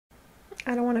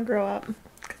I don't want to grow up,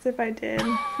 because if I did,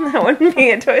 I wouldn't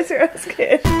be a Toys R Us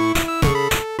kid.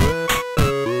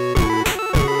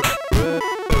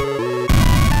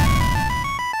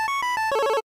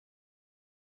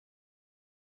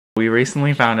 We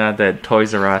recently found out that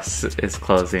Toys R Us is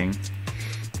closing.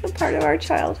 A part of our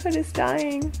childhood is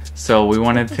dying. So we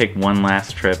wanted to take one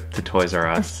last trip to Toys R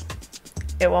Us.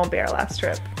 It won't be our last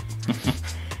trip.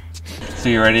 So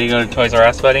you ready to go to Toys R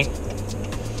Us, buddy?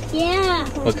 Yeah.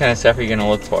 What kind of stuff are you gonna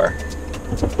look for?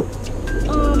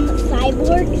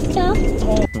 Cyborg stuff.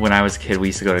 When I was a kid, we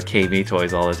used to go to KB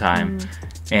Toys all the time.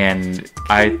 And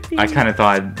I kind of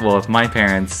thought, well, if my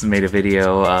parents made a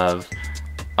video of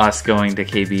us going to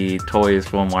KB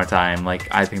Toys one more time, like,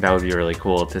 I think that would be really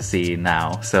cool to see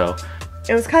now. So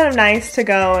it was kind of nice to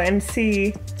go and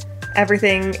see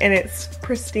everything in its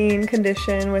pristine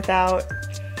condition without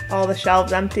all the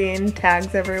shelves empty and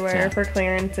tags everywhere for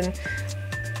clearance and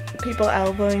people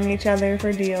elbowing each other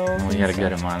for deals. Well, we had a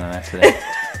good amount of that today.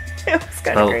 It was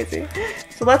kind of crazy.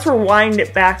 So let's rewind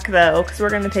it back though, because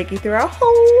we're going to take you through our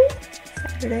whole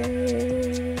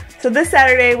Saturday. So this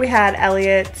Saturday we had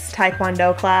Elliott's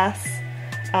Taekwondo class.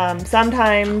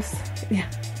 Sometimes,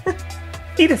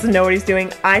 he doesn't know what he's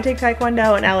doing. I take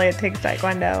Taekwondo and Elliott takes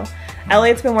Taekwondo.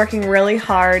 Elliott's been working really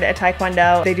hard at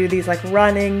Taekwondo. They do these like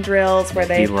running drills where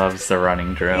He loves the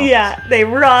running drill. Yeah, they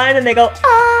run and they go,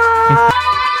 ah!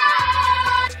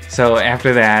 So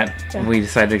after that, we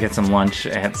decided to get some lunch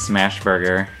at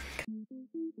Smashburger.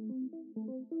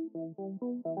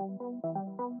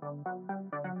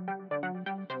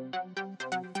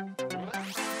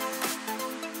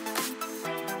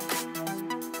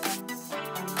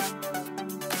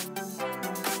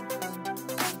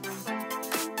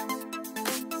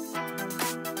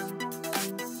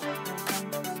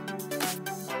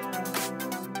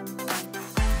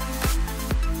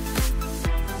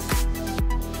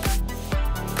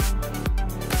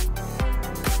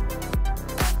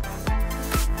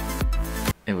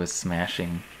 It was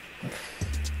smashing.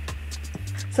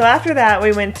 So after that,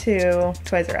 we went to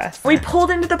Toys R Us. We pulled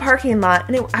into the parking lot,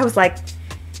 and I was like,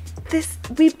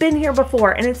 we've been here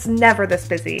before, and it's never this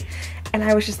busy. And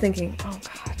I was just thinking, oh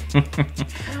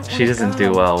God. She doesn't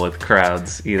do well with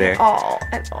crowds either.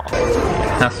 At all.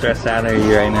 How stressed out are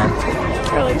you right now?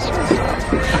 Really stressed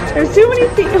out. There's too many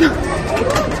people.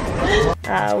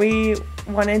 We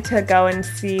wanted to go and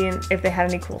see if they had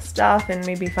any cool stuff and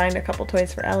maybe find a couple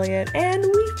toys for Elliott, and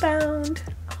we found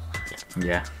a lot of them.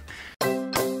 Yeah.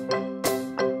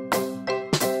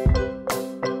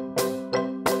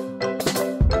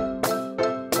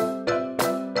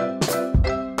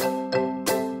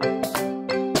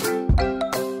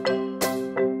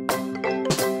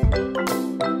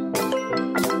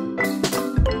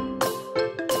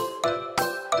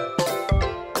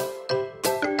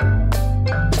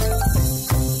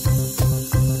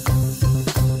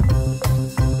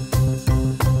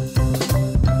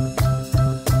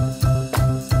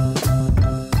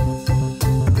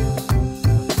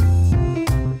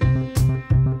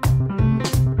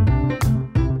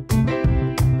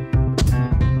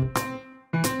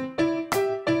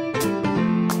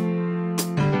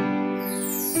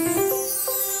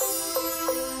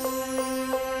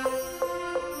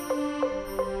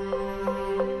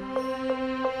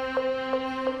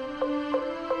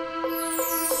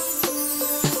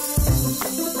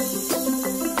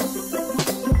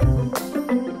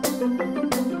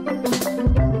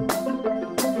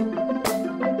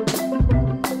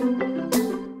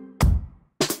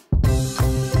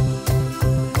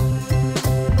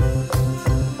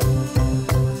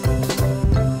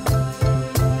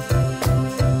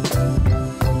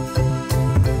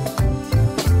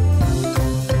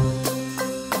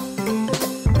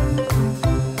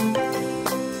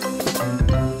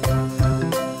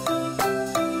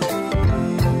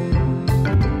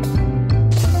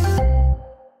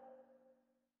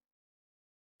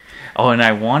 Oh, and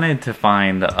I wanted to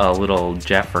find a little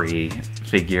Jeffrey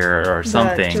figure or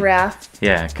something. The giraffe.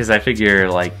 Yeah, because I figure,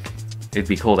 like, it'd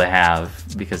be cool to have,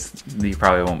 because you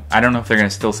probably won't... I don't know if they're going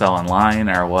to still sell online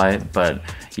or what, but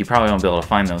you probably won't be able to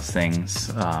find those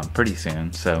things pretty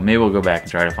soon. So maybe we'll go back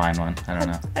and try to find one. I don't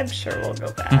know. I'm sure we'll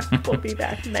go back. We'll be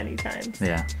back many times.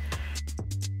 Yeah.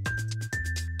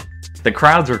 The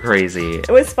crowds were crazy.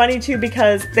 It was funny, too,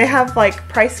 because they have, like,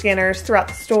 price scanners throughout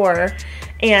the store,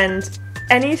 and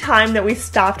anytime that we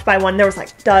stopped by one, there was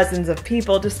like dozens of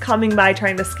people just coming by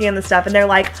trying to scan the stuff, and they're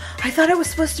like, I thought it was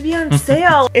supposed to be on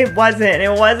sale. It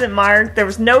wasn't marked. There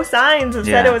was no signs that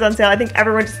said it was on sale. I think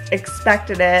everyone just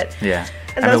expected it. Yeah.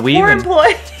 And those poor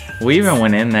employees. We even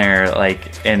went in there,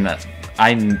 like, and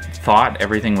I thought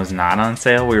everything was not on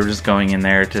sale. We were just going in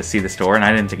there to see the store, and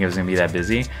I didn't think it was going to be that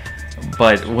busy.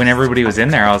 But when everybody was in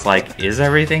there, I was like, is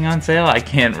everything on sale? I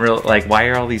can't really, like, why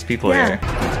are all these people here?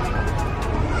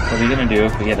 What are we going to do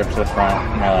if we get up to the front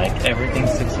and they're like,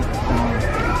 everything's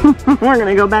 60%? We're going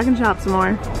to go back and shop some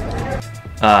more.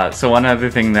 So one other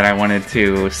thing that I wanted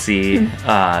to see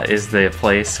is the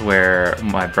place where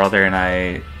my brother and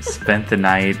I spent the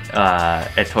night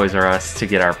at Toys R Us to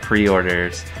get our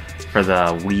pre-orders for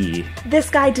the Wii. This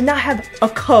guy did not have a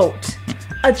coat,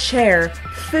 a chair,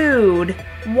 food,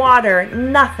 water,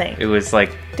 nothing. It was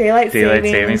like daylight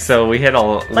savings. So we had to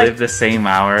live the same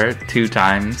hour 2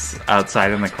 times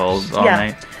outside in the cold all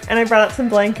night. And I brought up some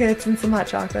blankets and some hot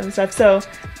chocolate and stuff. So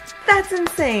that's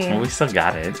insane. Well, we still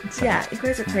got it. So. Yeah, you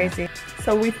guys are crazy.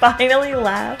 So we finally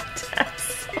left. I'm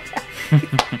so happy.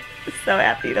 So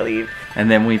happy to leave. And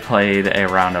then we played a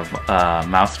round of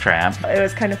Mousetrap. It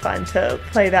was kind of fun to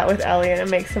play that with Elliott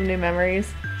and make some new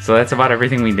memories. So that's about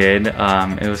everything we did.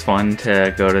 It was fun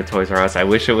to go to Toys R Us. I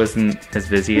wish it wasn't as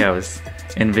busy. I was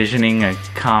envisioning a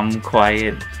calm,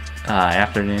 quiet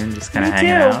afternoon, just kind of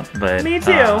hanging out. But me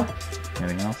too.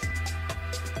 Anything else?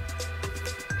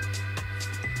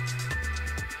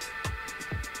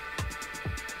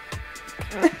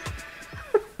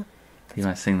 You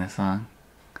want to sing this song?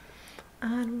 I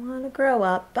don't want to grow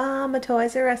up. I'm a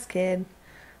Toys R Us kid.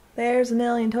 There's a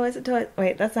million toys at Toys...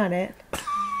 Wait, that's not it.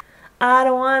 I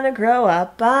don't want to grow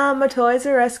up. I'm a Toys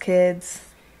R Us kid.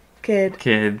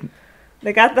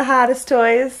 They got the hottest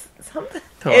toys. Something.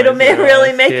 It'll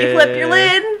really make you flip your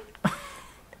lid.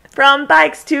 From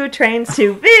bikes to trains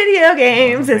to video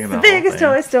games. It's the biggest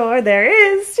toy store there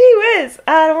is. Gee whiz.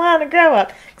 I don't want to grow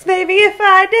up. 'Cause maybe if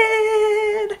I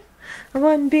did, I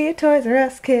wouldn't be a Toys R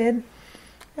Us kid.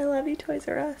 I love you, Toys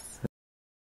R Us.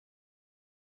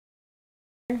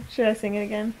 Should I sing it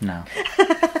again? No.